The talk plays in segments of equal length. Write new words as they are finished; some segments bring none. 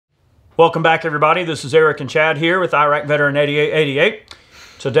Welcome back, everybody. This is Eric and Chad here with Iraq Veteran 8888.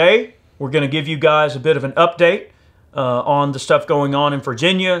 Today, we're going to give you guys a bit of an update on the stuff going on in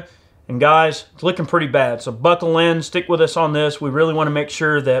Virginia. And guys, it's looking pretty bad. So buckle in, stick with us on this. We really want to make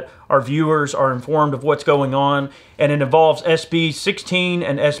sure that our viewers are informed of what's going on. And it involves SB 16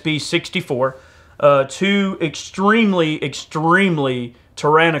 and SB 64, two extremely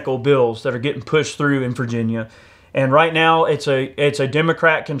tyrannical bills that are getting pushed through in Virginia. And right now, it's a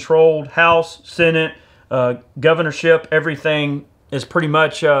Democrat-controlled House, Senate, governorship. Everything is pretty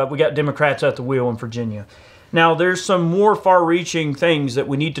much, we got Democrats at the wheel in Virginia. Now, there's some more far-reaching things that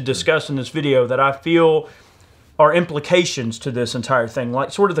we need to discuss in this video that I feel are implications to this entire thing,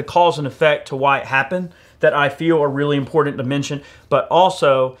 like sort of the cause and effect to why it happened, that I feel are really important to mention. But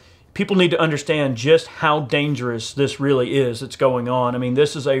also, people need to understand just how dangerous this really is that's going on. I mean,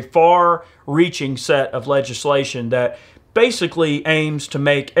 this is a far-reaching set of legislation that basically aims to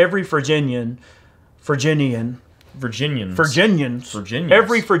make every Virginian, every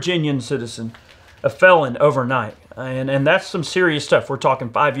Virginian citizen a felon overnight. And that's some serious stuff. We're talking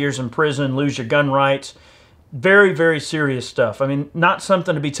 5 years in prison, lose your gun rights. Very, very serious stuff. I mean, not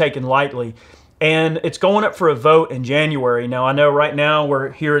something to be taken lightly. And it's going up for a vote in January. Now, I know right now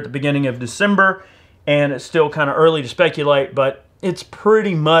we're here at the beginning of December, and it's still kind of early to speculate, but it's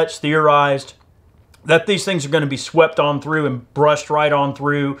pretty much theorized that these things are going to be swept on through and brushed right on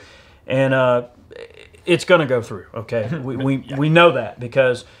through, and it's going to go through, okay? We know that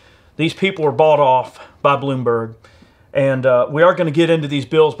because these people are bought off by Bloomberg, and we are going to get into these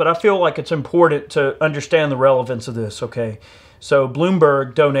bills, but I feel like it's important to understand the relevance of this, okay? So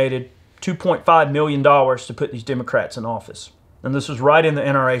Bloomberg donated $2.5 million to put these Democrats in office. And this was right in the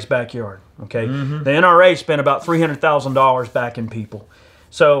NRA's backyard, okay? The NRA spent about $300,000 backing people.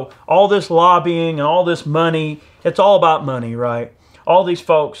 So all this lobbying and all this money, it's all about money, right? All these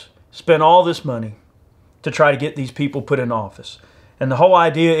folks spent all this money to try to get these people put in office. And the whole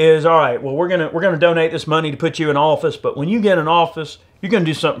idea is, all right, well, we're gonna donate this money to put you in office, but when you get in office, you're gonna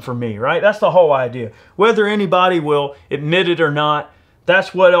do something for me, right? That's the whole idea. Whether anybody will admit it or not,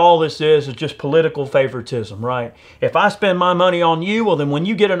 that's what all this is just political favoritism, right? If I spend my money on you, well, then when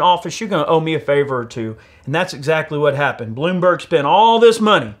you get in office, you're going to owe me a favor or two. And that's exactly what happened. Bloomberg spent all this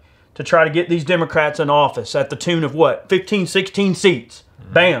money to try to get these Democrats in office at the tune of what? 15, 16 seats.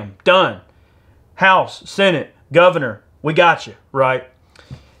 Bam, done. House, Senate, governor, we got you, right?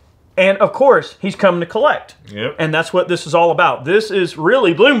 And of course, he's coming to collect. Yep. And that's what this is all about. This is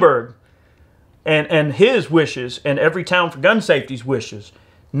really Bloomberg and his wishes and every town for gun safety's wishes,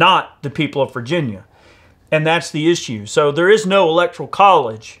 not the people of Virginia. And that's the issue. So there is no electoral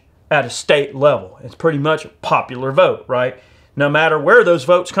college at a state level. It's pretty much a popular vote, right? No matter where those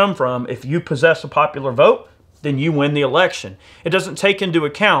votes come from, if you possess a popular vote, then you win the election. It doesn't take into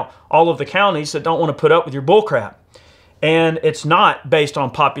account all of the counties that don't want to put up with your bullcrap. And it's not based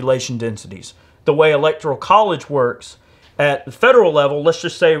on population densities. The way electoral college works, at the federal level, let's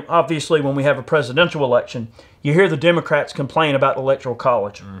just say, obviously, when we have a presidential election, you hear the Democrats complain about the electoral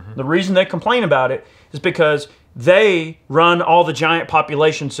college. The reason they complain about it is because they run all the giant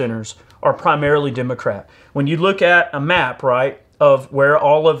population centers are primarily Democrat. When you look at a map, right, of where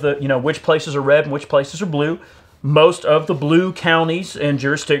all of the, which places are red and which places are blue, most of the blue counties and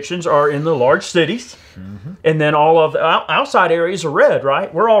jurisdictions are in the large cities. And then all of the outside areas are red,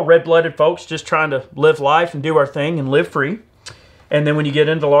 right? We're all red-blooded folks just trying to live life and do our thing and live free. And then when you get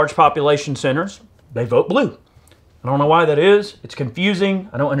into large population centers, they vote blue. I don't know why that is. It's confusing.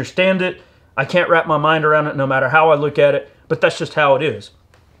 I don't understand it. I can't wrap my mind around it no matter how I look at it, but that's just how it is.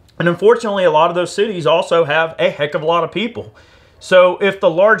 And unfortunately, a lot of those cities also have a heck of a lot of people. So if the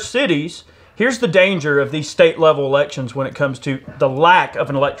large cities, here's the danger of these state-level elections when it comes to the lack of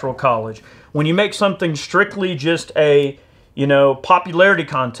an electoral college. When you make something strictly just a, popularity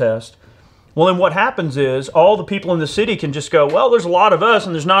contest, well, then what happens is all the people in the city can just go, well, there's a lot of us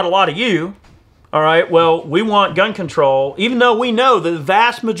and there's not a lot of you. All right, well, we want gun control, even though we know the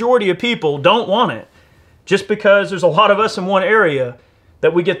vast majority of people don't want it. Just because there's a lot of us in one area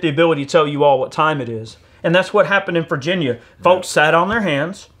that we get the ability to tell you all what time it is. And that's what happened in Virginia. Folks sat on their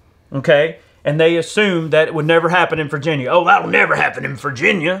hands, okay? And they assumed that it would never happen in Virginia. Oh, that'll never happen in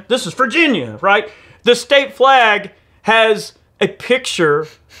Virginia. This is Virginia, right? The state flag has a picture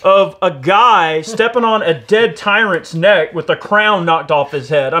of a guy stepping on a dead tyrant's neck with a crown knocked off his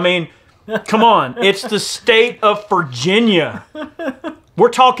head. I mean, come on. It's the state of Virginia. We're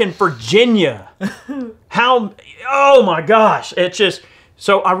talking Virginia. How, oh my gosh. It's just,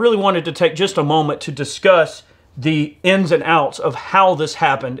 so I really wanted to take just a moment to discuss the ins and outs of how this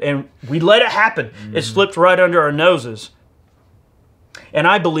happened, and we let it happen. It slipped right under our noses. And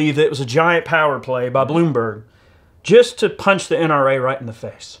I believe that it was a giant power play by Bloomberg just to punch the NRA right in the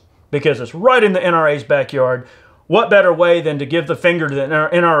face, because it's right in the NRA's backyard. What better way than to give the finger to the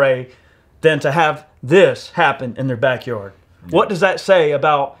NRA than to have this happen in their backyard? Yeah. What does that say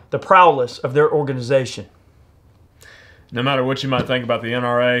about the prowess of their organization? No matter what you might think about the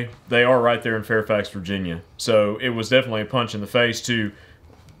NRA, they are right there in Fairfax, Virginia. So it was definitely a punch in the face to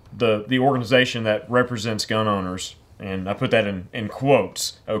the organization that represents gun owners. And I put that in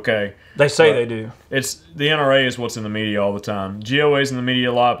quotes, okay? They say they do. The NRA is what's in the media all the time. GOA's in the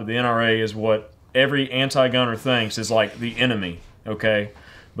media a lot, but the NRA is what every anti-gunner thinks is like the enemy, okay?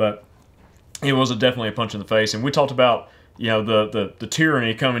 But it was definitely a punch in the face. And we talked about, you know, the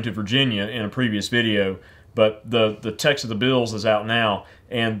tyranny coming to Virginia in a previous video, but the text of the bills is out now.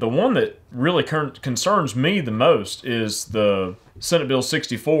 And the one that really concerns me the most is the Senate Bill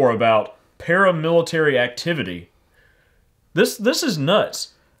 64 about paramilitary activity. This is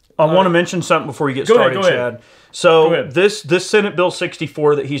nuts. I want to mention something before you get started, Chad. So this Senate Bill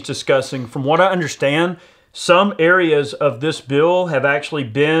 64 that he's discussing, from what I understand, some areas of this bill have actually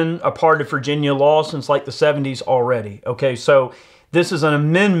been a part of Virginia law since like the 70s already. Okay, so this is an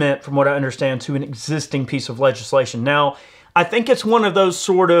amendment, from what I understand, to an existing piece of legislation. Now, I think it's one of those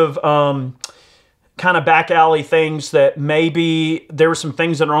sort of kind of back alley things that maybe there were some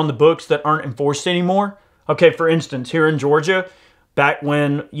things that are on the books that aren't enforced anymore. Okay, for instance, here in Georgia, back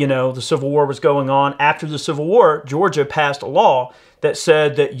when, you know, the Civil War was going on, after the Civil War, Georgia passed a law that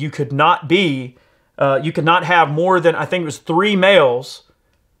said that you could not have more than, I think it was 3 males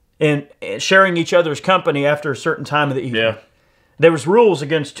in sharing each other's company after a certain time of the evening. Yeah. There was rules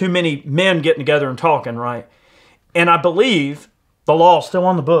against too many men getting together and talking, right? And I believe the law is still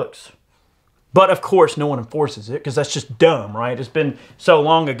on the books. But, of course, no one enforces it because that's just dumb, right? It's been so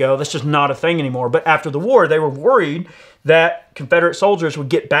long ago. That's just not a thing anymore. But after the war, they were worried that Confederate soldiers would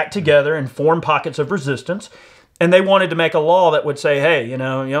get back together and form pockets of resistance. And they wanted to make a law that would say, hey, you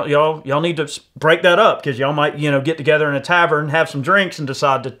know, y'all need to break that up because y'all might, you know, get together in a tavern, have some drinks, and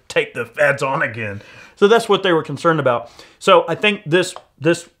decide to take the feds on again. So that's what they were concerned about. So I think this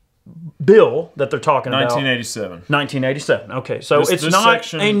bill that they're talking about. 1987. 1987. Okay, so it's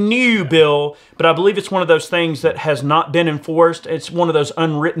not a new bill, but I believe it's one of those things that has not been enforced. It's one of those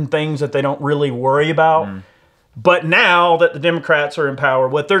unwritten things that they don't really worry about. But now that the Democrats are in power,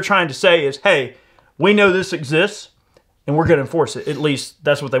 what they're trying to say is, hey, we know this exists, and we're going to enforce it. At least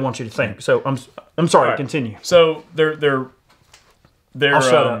that's what they want you to think. So I'm sorry. Right. Continue. So they're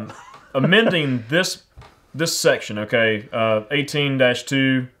amending this section. Okay,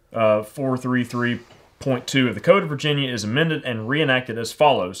 18-2. 433.2 of the Code of Virginia is amended and reenacted as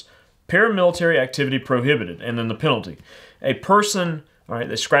follows. Paramilitary activity prohibited, and then the penalty. A person, all right,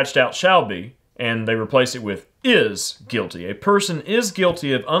 they scratched out shall be, and they replaced it with is guilty. A person is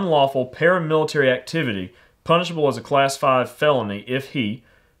guilty of unlawful paramilitary activity, punishable as a Class 5 felony if he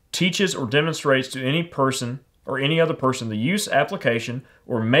teaches or demonstrates to any person or any other person the use, application,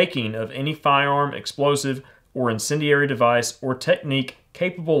 or making of any firearm, explosive, or incendiary device or technique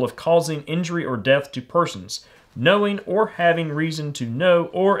capable of causing injury or death to persons, knowing or having reason to know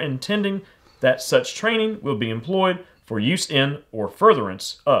or intending that such training will be employed for use in or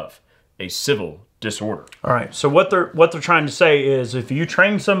furtherance of a civil disorder. All right. So what they're trying to say is, if you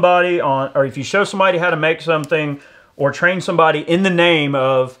train somebody on, or if you show somebody how to make something, or train somebody in the name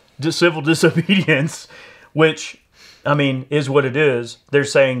of civil disobedience, which, I mean, is what it is. They're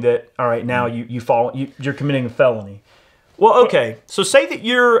saying that, all right, now you're committing a felony. Well, okay, so say that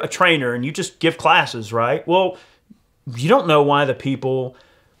you're a trainer and you just give classes, right? Well, you don't know why the people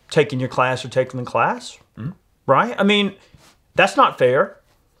taking your class are taking the class, right? I mean, that's not fair.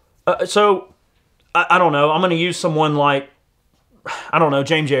 So, I don't know. I'm going to use someone like, I don't know,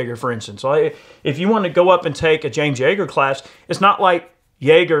 James Yeager, for instance. If you want to go up and take a James Yeager class, it's not like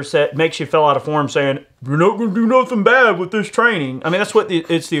Yeager makes you fill out a form saying, you're not going to do nothing bad with this training. I mean, that's what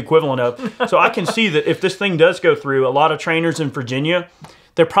it's the equivalent of. So I can see that if this thing does go through, a lot of trainers in Virginia,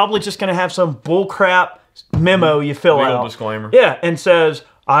 they're probably just going to have some bullcrap memo you fill out. Legal disclaimer. Yeah, and says,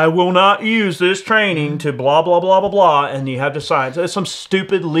 I will not use this training to blah, blah, blah, blah, blah, and you have to sign. So it's some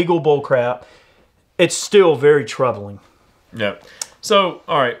stupid legal bullcrap. It's still very troubling. Yeah. So,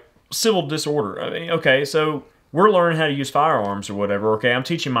 all right, civil disorder. I mean, okay, so we're learning how to use firearms or whatever. Okay, I'm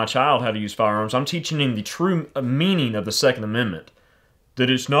teaching my child how to use firearms. I'm teaching him the true meaning of the Second Amendment.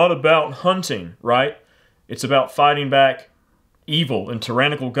 That it's not about hunting, right? It's about fighting back evil and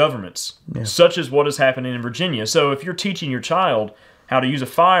tyrannical governments, such as what is happening in Virginia. So if you're teaching your child how to use a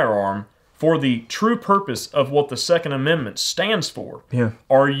firearm for the true purpose of what the Second Amendment stands for,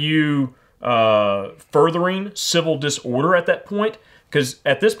 are you furthering civil disorder at that point? Because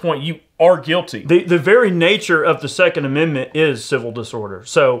at this point, you are guilty. The very nature of the Second Amendment is civil disorder.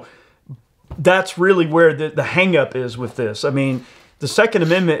 So that's really where the hang-up is with this. I mean, the Second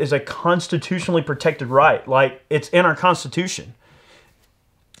Amendment is a constitutionally protected right. Like, it's in our Constitution.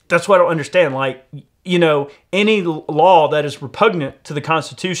 That's what I don't understand. Like, you know, any law that is repugnant to the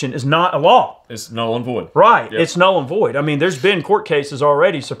Constitution is not a law. It's null and void. Right. Yep. It's null and void. I mean, there's been court cases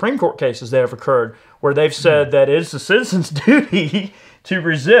already, Supreme Court cases that have occurred, where they've said that it's the citizen's duty to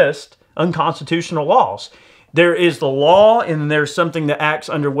resist unconstitutional laws. There is the law, and there's something that acts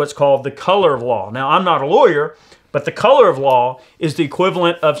under what's called the color of law. Now, I'm not a lawyer, but the color of law is the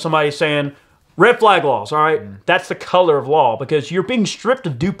equivalent of somebody saying, red flag laws, all right? That's the color of law, because you're being stripped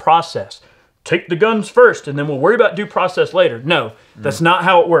of due process. Take the guns first, and then we'll worry about due process later. No, that's not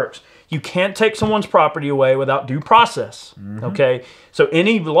how it works. You can't take someone's property away without due process, okay? So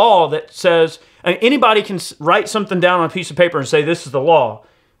any law that says, anybody can write something down on a piece of paper and say this is the law,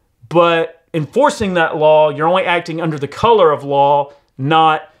 but enforcing that law, you're only acting under the color of law,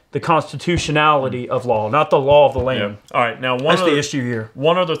 not the constitutionality of law, not the law of the land. Yeah. All right, now that's the issue here.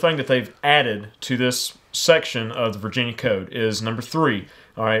 One other thing that they've added to this section of the Virginia Code is number 3.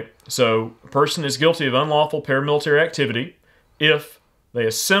 All right, so a person is guilty of unlawful paramilitary activity if they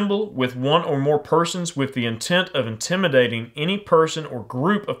assemble with one or more persons with the intent of intimidating any person or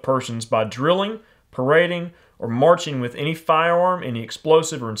group of persons by drilling, parading, or marching with any firearm, any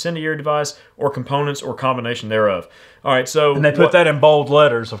explosive or incendiary device, or components or combination thereof. All right, so and they put that in bold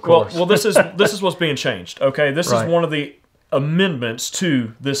letters, of course. Well, this is what's being changed. Okay, this is one of the amendments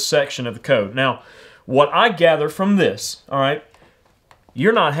to this section of the code. Now, what I gather from this, all right,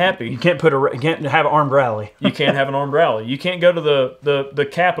 you're not happy. You can't have an armed rally. You can't have an armed rally. You can't go to the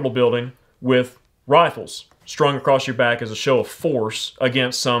Capitol building with rifles strung across your back as a show of force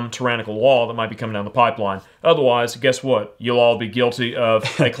against some tyrannical law that might be coming down the pipeline. Otherwise, guess what? You'll all be guilty of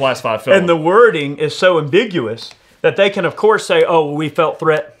a classified felony. And the wording is so ambiguous that they can, of course, say, oh, well, we felt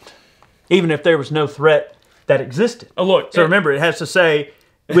threatened, even if there was no threat that existed. Oh, look. So remember, it has to say,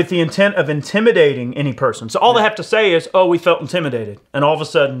 with the intent of intimidating any person. So all they have to say is, oh, we felt intimidated. And all of a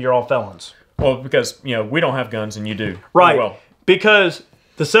sudden, you're all felons. Well, because, you know, we don't have guns and you do. Right. Well, because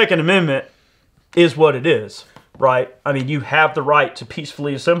the Second Amendment is what it is, right? I mean, you have the right to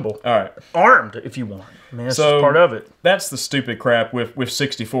peacefully assemble. All right. Armed, if you want. I mean, that's just part of it. That's the stupid crap with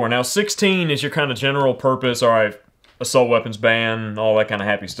 64. Now, 16 is your kind of general purpose. All right, assault weapons ban, all that kind of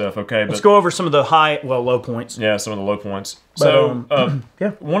happy stuff. Okay, let's go over some of the low points. Yeah, some of the low points. But,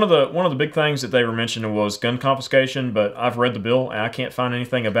 yeah, one of the big things that they were mentioning was gun confiscation. But I've read the bill and I can't find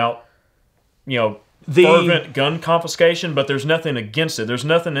anything about, you know, fervent gun confiscation. But there's nothing against it. There's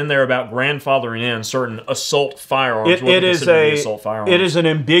nothing in there about grandfathering in certain assault firearms. It is an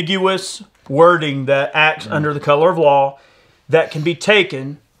ambiguous wording that acts under the color of law that can be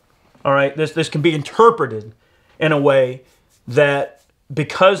taken. All right, this can be interpreted in a way that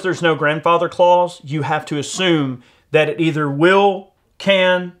because there's no grandfather clause, you have to assume that it either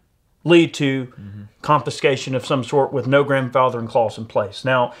can lead to confiscation of some sort with no grandfathering clause in place.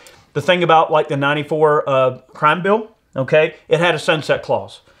 Now, the thing about like the 94 crime bill, okay, it had a sunset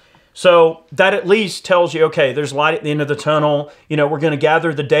clause. So that at least tells you, okay, there's light at the end of the tunnel. You know, we're going to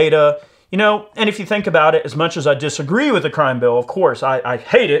gather the data. You know, and if you think about it, as much as I disagree with the crime bill, of course, I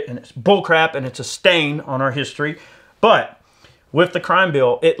hate it, and it's bullcrap, and it's a stain on our history. But with the crime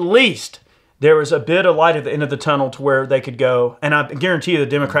bill, at least there was a bit of light at the end of the tunnel to where they could go, and I guarantee you the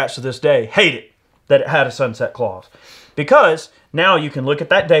Democrats to this day hate it that it had a sunset clause. Because now you can look at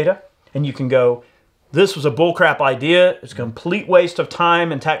that data, and you can go, this was a bullcrap idea, it's a complete waste of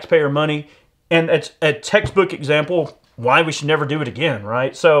time and taxpayer money, and it's a textbook example why we should never do it again,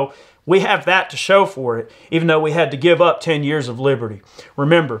 right? So we have that to show for it, even though we had to give up 10 years of liberty.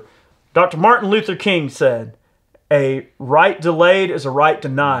 Remember, Dr. Martin Luther King said, a right delayed is a right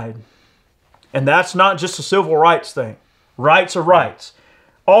denied. And that's not just a civil rights thing. Rights are rights.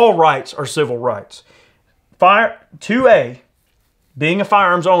 All rights are civil rights. 2A, being a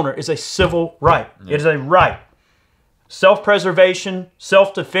firearms owner, is a civil right. It is a right. Self-preservation,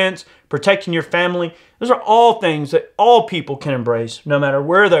 self-defense, protecting your family. Those are all things that all people can embrace, no matter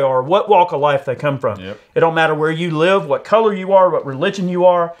where they are, what walk of life they come from. Yep. It don't matter where you live, what color you are, what religion you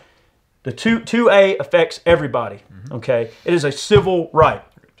are. The 2A affects everybody, okay? It is a civil right.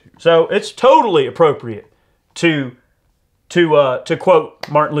 So it's totally appropriate to quote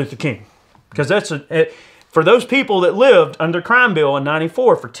Martin Luther King. Because that's for those people that lived under crime bill in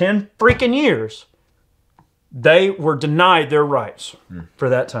 94 for 10 freaking years, they were denied their rights for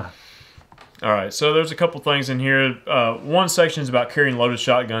that time. All right, so there's a couple things in here. One section is about carrying loaded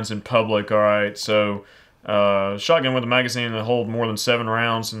shotguns in public. All right, so Shotgun with a magazine that hold more than 7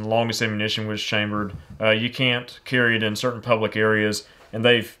 rounds and the longest ammunition was chambered. You can't carry it in certain public areas, and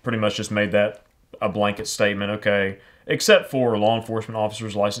they've pretty much just made that a blanket statement, okay, except for law enforcement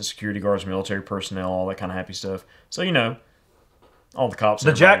officers, licensed security guards, military personnel, all that kind of happy stuff. So, you know, all the cops.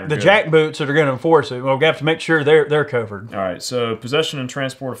 The jackboots that are going to enforce it, well, we have to make sure they're covered. All right, so possession and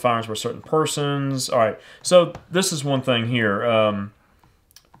transport of firearms by certain persons. All right, so this is one thing here.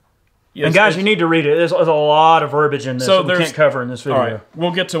 Yes, and guys, you need to read it. There's a lot of verbiage in this that we can't cover in this video. All right,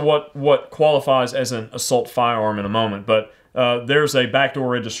 we'll get to what qualifies as an assault firearm in a moment, but there's a backdoor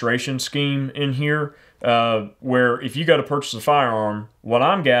registration scheme in here where if you go to purchase a firearm, what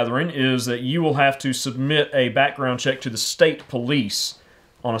I'm gathering is that you will have to submit a background check to the state police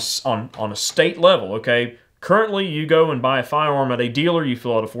on a state level, okay? Currently, you go and buy a firearm at a dealer, you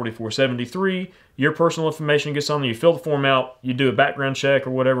fill out a 4473, your personal information gets on there, you fill the form out, you do a background check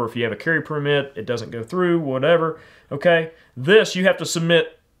or whatever. If you have a carry permit, it doesn't go through, whatever, okay? This, you have to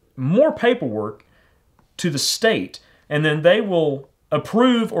submit more paperwork to the state, and then they will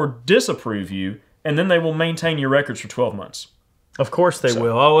approve or disapprove you, and then they will maintain your records for 12 months. Of course they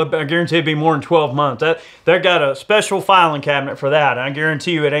will. Oh, I guarantee it'd be more than 12 months. They've got a special filing cabinet for that. I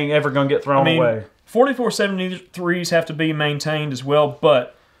guarantee you it ain't ever going to get thrown away. 4473s have to be maintained as well,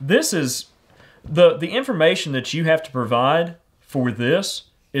 but this is the information that you have to provide for this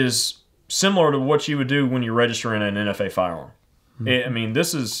is similar to what you would do when you're registering an NFA firearm. I mean,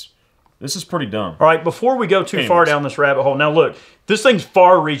 this is pretty dumb. All right, before we go too far down this rabbit hole, now look, this thing's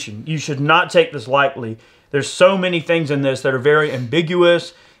far-reaching. You should not take this lightly. There's so many things in this that are very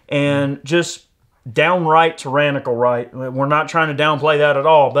ambiguous and just downright tyrannical, right? We're not trying to downplay that at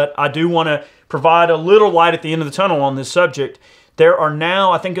all, but I do want to provide a little light at the end of the tunnel on this subject. There are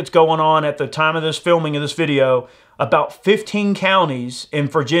now, I think it's going on at the time of this filming of this video, about 15 counties in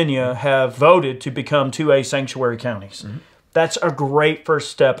Virginia have voted to become 2A sanctuary counties. That's a great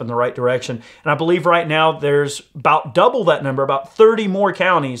first step in the right direction. And I believe right now there's about double that number, about 30 more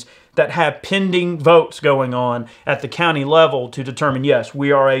counties that have pending votes going on at the county level to determine, yes,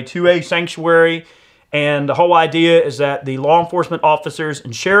 we are a 2A sanctuary. And the whole idea is that the law enforcement officers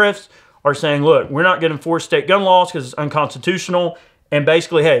and sheriffs are saying, look, we're not going to enforce state gun laws because it's unconstitutional. And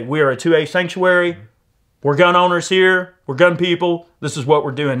basically, hey, we are a 2A sanctuary. We're gun owners here. We're gun people. This is what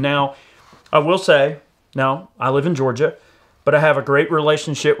we're doing now. I will say, now, I live in Georgia, but I have a great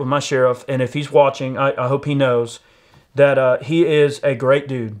relationship with my sheriff. And if he's watching, I hope he knows that he is a great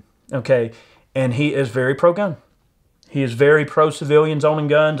dude, okay? And he is very pro-gun. He is very pro-civilians owning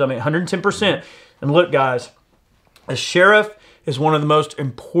guns. I mean, 110%. And look, guys, a sheriff is one of the most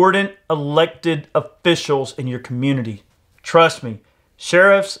important elected officials in your community. Trust me,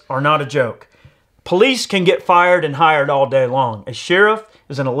 sheriffs are not a joke. Police can get fired and hired all day long. A sheriff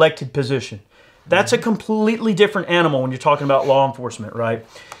is an elected position. That's a completely different animal when you're talking about law enforcement, right?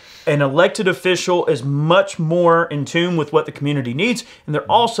 An elected official is much more in tune with what the community needs, and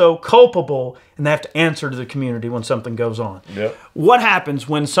they're also culpable, and they have to answer to the community when something goes on. Yep. What happens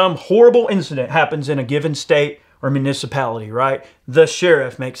when some horrible incident happens in a given state or municipality, right? The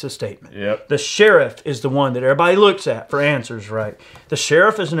sheriff makes a statement. Yep. The sheriff is the one that everybody looks at for answers, right? The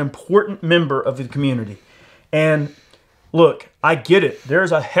sheriff is an important member of the community. And look, I get it.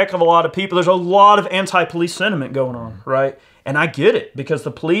 There's a heck of a lot of people. There's a lot of anti-police sentiment going on, right? And I get it because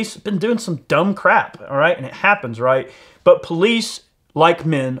the police have been doing some dumb crap, all right? And it happens, right? But police, like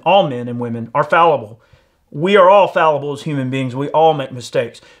men, all men and women, are fallible. We are all fallible as human beings. We all make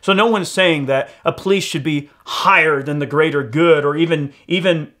mistakes. So no one's saying that a police should be higher than the greater good or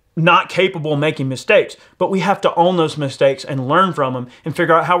even not capable of making mistakes. But we have to own those mistakes and learn from them and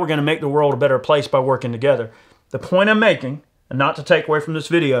figure out how we're going to make the world a better place by working together. The point I'm making, and not to take away from this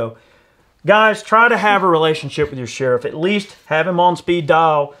video, guys, try to have a relationship with your sheriff. At least have him on speed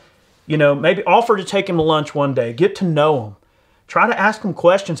dial. You know, maybe offer to take him to lunch one day. Get to know him. Try to ask them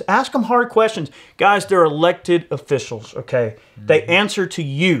questions. Ask them hard questions. Guys, they're elected officials, okay? They answer to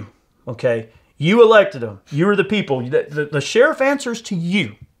you, okay? You elected them. You are the people. The sheriff answers to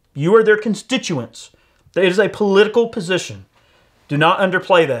you. You are their constituents. It is a political position. Do not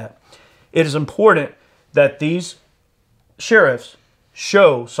underplay that. It is important that these sheriffs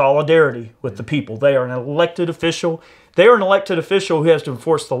show solidarity with the people. They are an elected official. They are an elected official who has to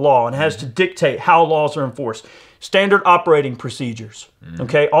enforce the law and has to dictate how laws are enforced. Standard operating procedures,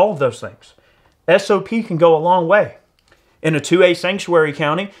 okay? All of those things. SOP can go a long way. In a 2A sanctuary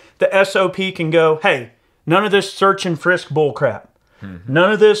county, the SOP can go, hey, none of this search and frisk bullcrap.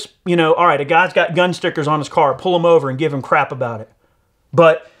 None of this, you know, all right, a guy's got gun stickers on his car, pull him over and give him crap about it.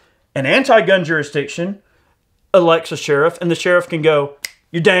 But an anti-gun jurisdiction elects a sheriff, and the sheriff can go,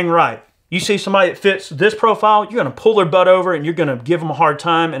 you're dang right. You see somebody that fits this profile, you're going to pull their butt over and you're going to give them a hard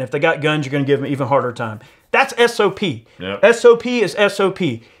time. And if they got guns, you're going to give them an even harder time. That's SOP. Yep. SOP is SOP.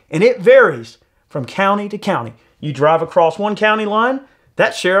 And it varies from county to county. You drive across one county line,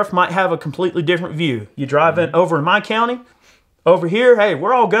 that sheriff might have a completely different view. You drive in over in my county, over here, hey,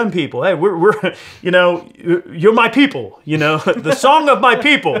 we're all gun people. Hey, we're you know, you're my people. You know, the song of my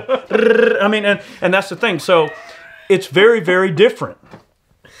people. I mean, and that's the thing. So it's very, very different.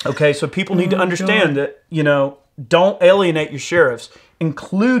 Okay, so people need to understand that, you know, don't alienate your sheriffs.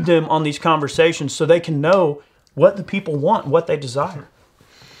 Include them on these conversations so they can know what the people want, what they desire.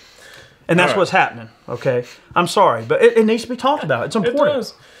 And that's what's happening, okay? I'm sorry, but it needs to be talked about. It's important. It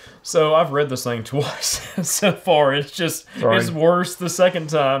does. So I've read this thing twice so far. It's just it's worse the second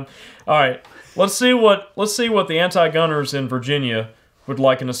time. All right, let's see what the anti-gunners in Virginia would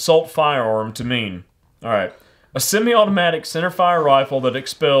like an assault firearm to mean. All right. A semi-automatic centerfire rifle that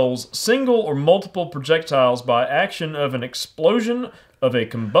expels single or multiple projectiles by action of an explosion of a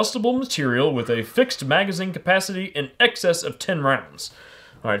combustible material with a fixed magazine capacity in excess of 10 rounds.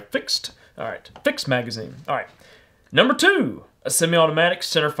 All right, fixed. All right, fixed magazine. All right. Number 2, a semi-automatic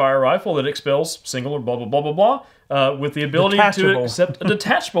centerfire rifle that expels single or blah, blah, blah, blah, blah, with the ability to accept a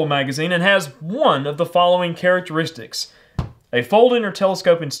detachable magazine and has one of the following characteristics. A folding or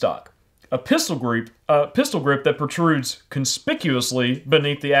telescoping stock. A pistol grip that protrudes conspicuously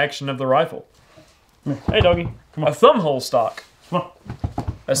beneath the action of the rifle. Hey, doggy. A thumbhole stock.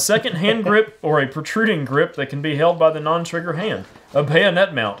 A second hand grip or a protruding grip that can be held by the non-trigger hand. A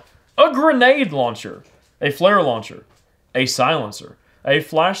bayonet mount. A grenade launcher. A flare launcher. A silencer. A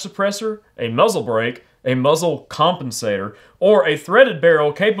flash suppressor. A muzzle brake. A muzzle compensator. Or a threaded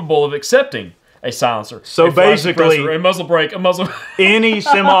barrel capable of accepting a silencer. So basically, a muzzle brake, a muzzle... any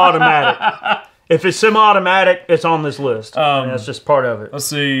semi-automatic. If it's semi-automatic, it's on this list. That's just part of it. Let's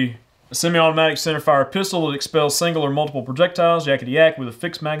see. A semi-automatic centerfire pistol that expels single or multiple projectiles, yakety-yak, with a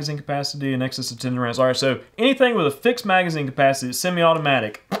fixed magazine capacity in excess of 10 rounds. All right, so anything with a fixed magazine capacity that's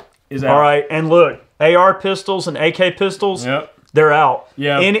semi-automatic is out. All right, and look, AR pistols and AK pistols, they're out.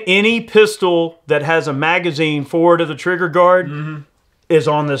 Yeah. Any pistol that has a magazine forward of the trigger guard is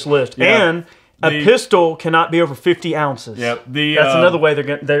on this list. Yeah. And a pistol cannot be over 50 ounces. Yep. That's another way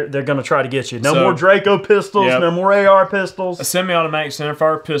they're going to try to get you. No more Draco pistols, no more AR pistols. A semi-automatic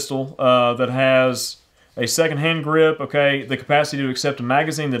centerfire pistol that has a second-hand grip, okay, the capacity to accept a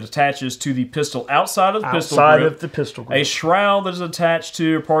magazine that attaches to the pistol outside of the pistol grip. Outside of the pistol grip. A shroud that is attached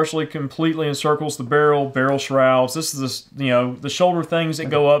to or partially completely encircles the barrel shrouds. This is, the shoulder things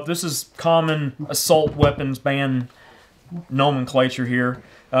that go up. This is common assault weapons ban nomenclature here.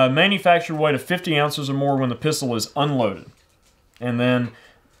 Manufactured weight of 50 ounces or more when the pistol is unloaded. And then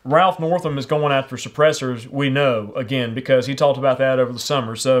Ralph Northam is going after suppressors, we know, again, because he talked about that over the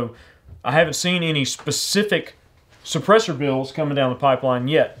summer. So I haven't seen any specific suppressor bills coming down the pipeline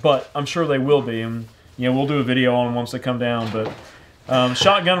yet, but I'm sure they will be. And we'll do a video on them once they come down. But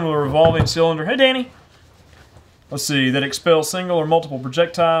shotgun with a revolving cylinder. Hey, Danny. Let's see. That expels single or multiple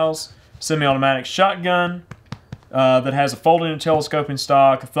projectiles. Semi-automatic shotgun. That has a folding and telescoping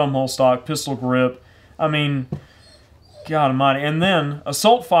stock, a thumbhole stock, pistol grip. I mean, God almighty. And then,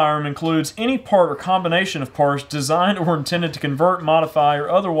 assault firearm includes any part or combination of parts designed or intended to convert, modify, or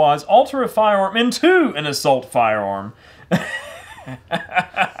otherwise alter a firearm into an assault firearm.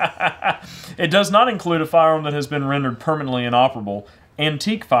 It does not include a firearm that has been rendered permanently inoperable,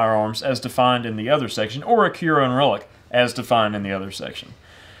 antique firearms as defined in the other section, or a cure and relic as defined in the other section.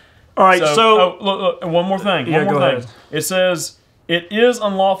 All right, so look, one more thing. Ahead. It says, it is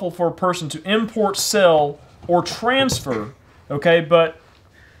unlawful for a person to import, sell, or transfer, okay, but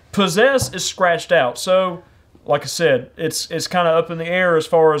possess is scratched out. So, like I said, it's kind of up in the air as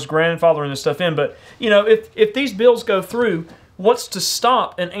far as grandfathering this stuff in, but, if these bills go through, what's to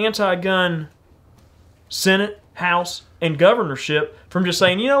stop an anti-gun Senate, House, and governorship from just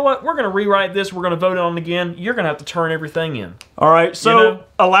saying, you know what, we're going to rewrite this, we're going to vote on it again, you're going to have to turn everything in. All right, so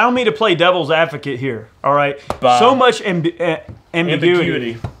allow me to play devil's advocate here, all right? So much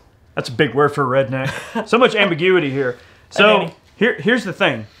ambiguity. That's a big word for a redneck. So much ambiguity here. So here's the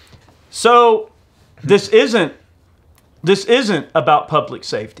thing. So this isn't about public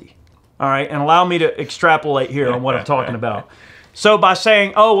safety, all right? And allow me to extrapolate here on what I'm talking about. So by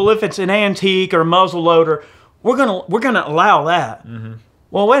saying, oh, well, if it's an antique or a muzzle loader, we're gonna allow that.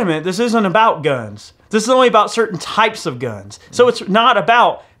 Well, wait a minute. This isn't about guns. This is only about certain types of guns. So it's not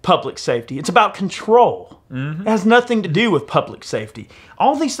about public safety. It's about control. It has nothing to do with public safety.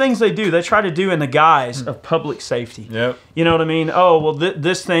 All these things they do, they try to do in the guise of public safety. You know what I mean? Oh, well,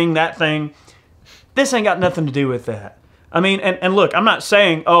 this thing, that thing. This ain't got nothing to do with that. I mean, and look, I'm not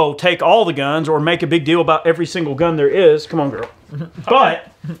saying, oh, take all the guns or make a big deal about every single gun there is. Come on, girl.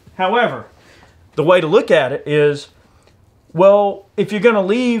 But, however, the way to look at it is, well, if you're going to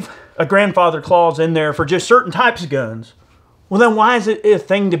leave a grandfather clause in there for just certain types of guns, well, then why is it a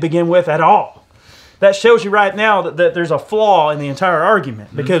thing to begin with at all? That shows you right now that there's a flaw in the entire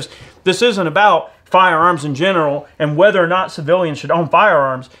argument, because this isn't about firearms in general and whether or not civilians should own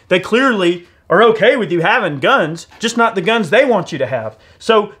firearms. They clearly are okay with you having guns, just not the guns they want you to have.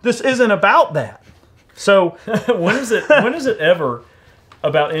 So this isn't about that. So when is it ever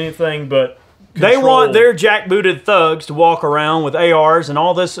about anything but control? They want their jackbooted thugs to walk around with ARs and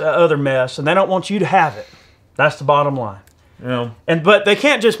all this other mess, and they don't want you to have it. That's the bottom line. Yeah. But they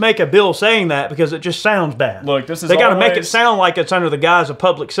can't just make a bill saying that, because it just sounds bad. Look, they got to make it sound like it's under the guise of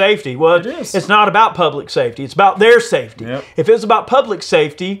public safety. Well, it is. It's not about public safety. It's about their safety. Yep. If it was about public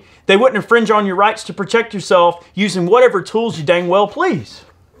safety, they wouldn't infringe on your rights to protect yourself using whatever tools you dang well please.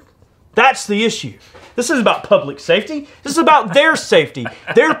 That's the issue. This is about public safety. This is about their safety,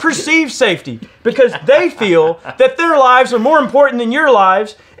 their perceived safety, because they feel that their lives are more important than your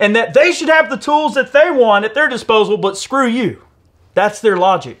lives and that they should have the tools that they want at their disposal, but screw you. That's their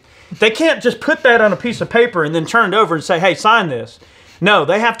logic. They can't just put that on a piece of paper and then turn it over and say, hey, sign this. No,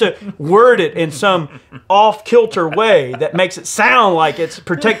 they have to word it in some off-kilter way that makes it sound like it's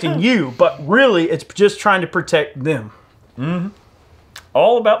protecting you, but really it's just trying to protect them. Mm-hmm.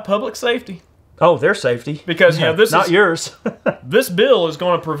 All about public safety. Oh, their safety. Because, you know, this not is yours. This bill is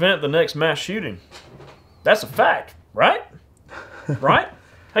going to prevent the next mass shooting. That's a fact, right? Right?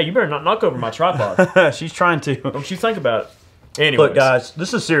 Hey, you better not knock over my tripod. She's trying to. Don't you think about it. Anyways. Look, guys,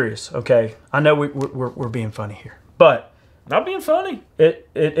 this is serious, okay? I know we're being funny here, but not being funny. It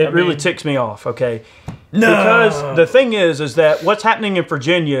really ticks me off, okay? No. Because the thing is that what's happening in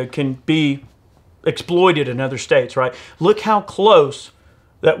Virginia can be exploited in other states, right? Look how close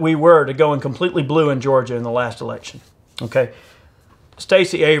that we were to going completely blue in Georgia in the last election, okay?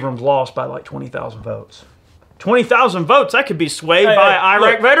 Stacey Abrams lost by like 20,000 votes. 20,000 votes, that could be swayed by an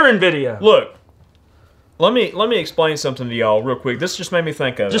Iraq veteran video. Look, let me explain something to y'all real quick. This just made me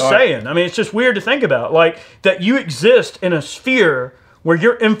think of it. Just saying. I mean, it's just weird to think about. Like, that you exist in a sphere where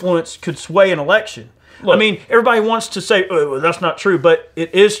your influence could sway an election. Look, I mean, everybody wants to say, oh, well, that's not true, but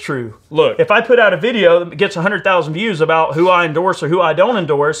it is true. Look. If I put out a video that gets 100,000 views about who I endorse or who I don't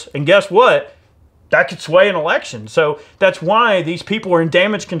endorse, and guess what? That could sway an election. So that's why these people are in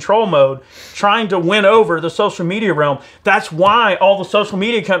damage control mode, trying to win over the social media realm. That's why all the social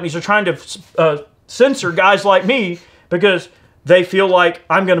media companies are trying to censor guys like me, because they feel like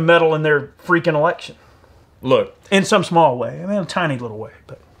I'm going to meddle in their freaking election. Look. In some small way. I mean, a tiny little way.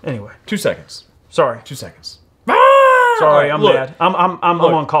 But anyway. 2 seconds. Sorry. 2 seconds. Sorry, I'm mad. I'm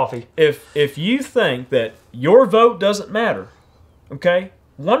on coffee. If you think that your vote doesn't matter, okay?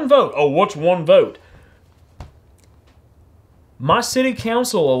 One vote. Oh, what's one vote? My city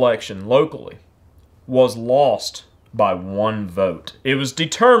council election locally was lost by 1 vote. It was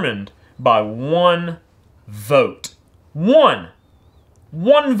determined by 1 vote. One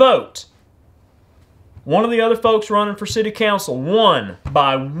vote. One of the other folks running for city council won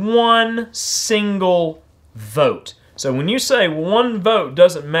by 1 single vote. So when you say 1 vote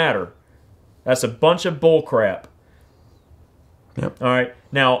doesn't matter, that's a bunch of bull crap. Yep. All right.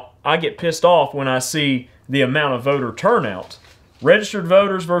 Now, I get pissed off when I see the amount of voter turnout. Registered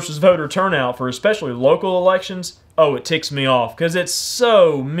voters versus voter turnout for especially local elections, oh, it ticks me off because it's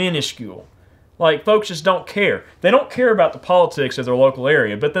so minuscule. Like, folks just don't care. They don't care about the politics of their local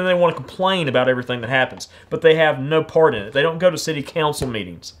area, but then they want to complain about everything that happens. But they have no part in it. They don't go to city council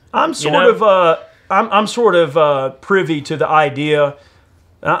meetings. I'm sort of privy to the idea.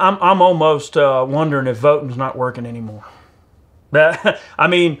 I'm almost wondering if voting's not working anymore. I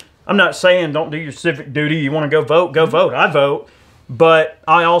mean, I'm not saying don't do your civic duty. You want to go vote, go vote. I vote. But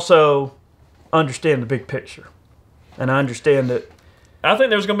I also understand the big picture. And I understand that I think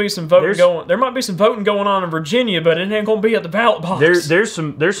there's going to be some voting going. There might be some voting going on in Virginia, but it ain't going to be at the ballot box. There's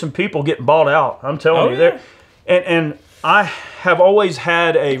some people getting bought out. I'm telling you. Yeah. And I have always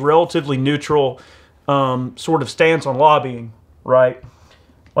had a relatively neutral sort of stance on lobbying, right?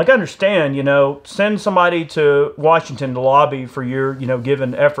 Like, I understand, send somebody to Washington to lobby for your,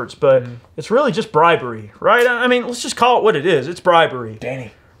 given efforts, but it's really just bribery, right? I mean, let's just call it what it is. It's bribery.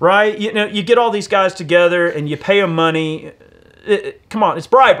 Danny. Right? You get all these guys together and you pay them money. Come on, it's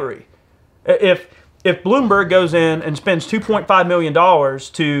bribery. If Bloomberg goes in and spends $2.5 million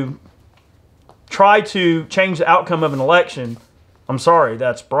to try to change the outcome of an election, I'm sorry,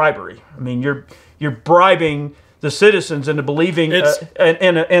 that's bribery. I mean, you're bribing the citizens into believing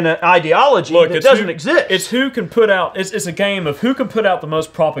in an ideology that doesn't exist. It's who can put out. It's a game of who can put out the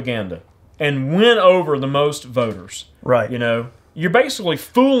most propaganda and win over the most voters. Right. You know, you're basically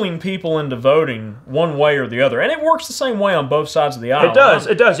fooling people into voting one way or the other, and it works the same way on both sides of the aisle. It does.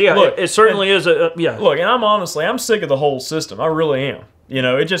 It does. Yeah. Look, it certainly is. Yeah. Look, and I'm sick of the whole system. I really am. You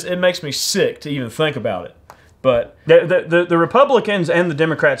know, it makes me sick to even think about it. But the Republicans and the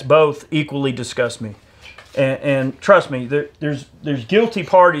Democrats both equally disgust me. And trust me, there's guilty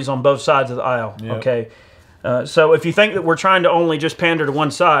parties on both sides of the aisle. Yep. Okay, so if you think that we're trying to only just pander to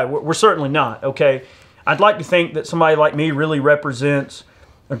one side, we're certainly not. Okay, I'd like to think that somebody like me really represents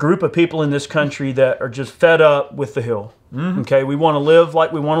a group of people in this country that are just fed up with the Hill. Okay, we want to live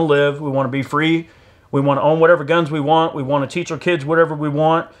like we want to live. We want to be free. We want to own whatever guns we want. We want to teach our kids whatever we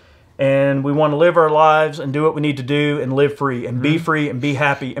want. And we want to live our lives and do what we need to do and live free and be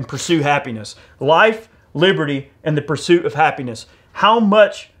happy and pursue happiness. Life, liberty, and the pursuit of happiness. How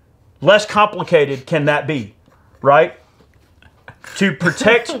much less complicated can that be, right? To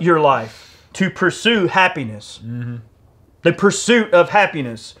protect your life, to pursue happiness. The pursuit of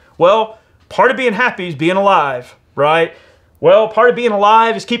happiness. Well, part of being happy is being alive, right? Well, part of being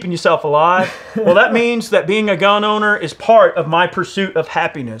alive is keeping yourself alive. Well, that means that being a gun owner is part of my pursuit of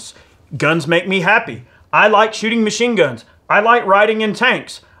happiness. Guns make me happy. I like shooting machine guns. I like riding in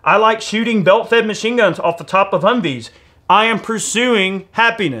tanks. I like shooting belt-fed machine guns off the top of Humvees. I am pursuing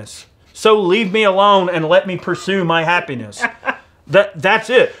happiness. So leave me alone and let me pursue my happiness. That's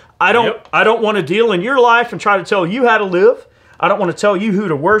it. I don't want to deal in your life and try to tell you how to live. I don't want to tell you who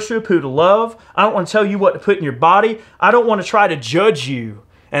to worship, who to love. I don't want to tell you what to put in your body. I don't want to try to judge you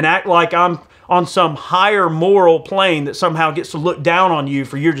and act like I'm on some higher moral plane that somehow gets to look down on you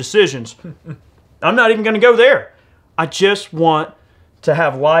for your decisions. I'm not even going to go there. I just want to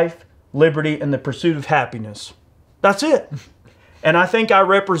have life, liberty, and the pursuit of happiness. That's it. And I think I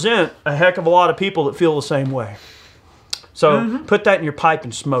represent a heck of a lot of people that feel the same way. So put that in your pipe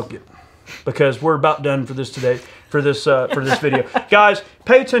and smoke it, because we're about done for this today, for this video. Guys,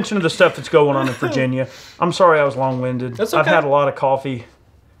 pay attention to the stuff that's going on in Virginia. I'm sorry I was long-winded. That's okay. I've had a lot of coffee.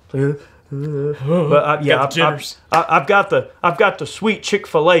 But yeah, I've got the sweet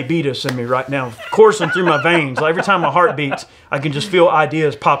Chick-fil-A beatus in me right now, coursing through my veins. Every time my heart beats, I can just feel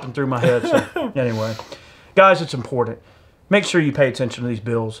ideas popping through my head. So anyway, guys, it's important. Make sure you pay attention to these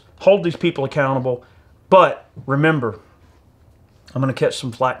bills. Hold these people accountable. But remember, I'm going to catch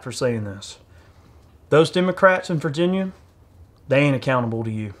some flack for saying this. Those Democrats in Virginia, they ain't accountable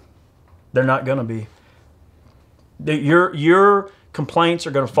to you. They're not going to be. Your complaints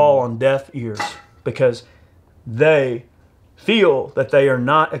are going to fall on deaf ears because they feel that they are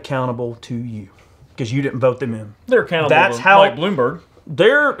not accountable to you because you didn't vote them in. They're accountable like Bloomberg.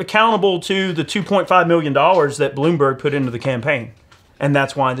 They're accountable to the $2.5 million that Bloomberg put into the campaign. And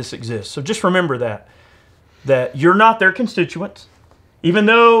that's why this exists. So just remember that you're not their constituents. Even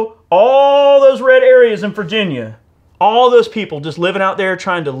though all those red areas in Virginia, all those people just living out there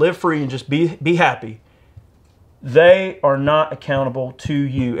trying to live free and just be happy, they are not accountable to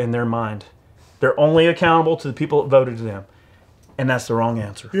you in their mind. They're only accountable to the people that voted to them. And that's the wrong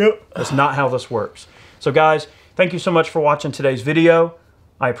answer. Yep. That's not how this works. So guys, thank you so much for watching today's video.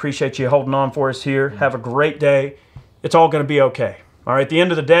 I appreciate you holding on for us here. Have a great day. It's all going to be okay. All right, at the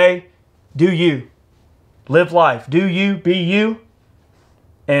end of the day, do you. Live life. Do you. Be you.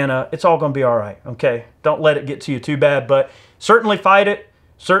 And it's all going to be all right, okay? Don't let it get to you too bad, but certainly fight it.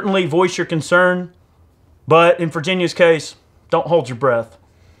 Certainly voice your concern. But in Virginia's case, don't hold your breath.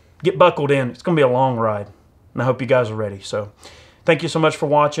 Get buckled in. It's going to be a long ride. And I hope you guys are ready. So thank you so much for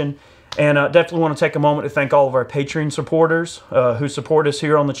watching. And definitely want to take a moment to thank all of our Patreon supporters who support us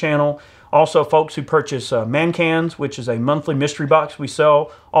here on the channel. Also, folks who purchase Man Cans, which is a monthly mystery box we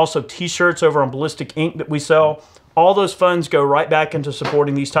sell. Also, T-shirts over on Ballistic Ink that we sell. All those funds go right back into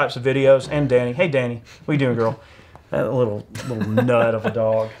supporting these types of videos. And Danny. Hey, Danny. What are you doing, girl? That little nut of a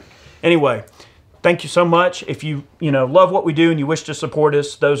dog. Anyway, thank you so much. If you love what we do and you wish to support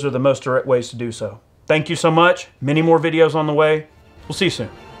us, those are the most direct ways to do so. Thank you so much. Many more videos on the way. We'll see you soon.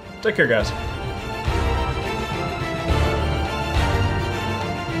 Take care, guys.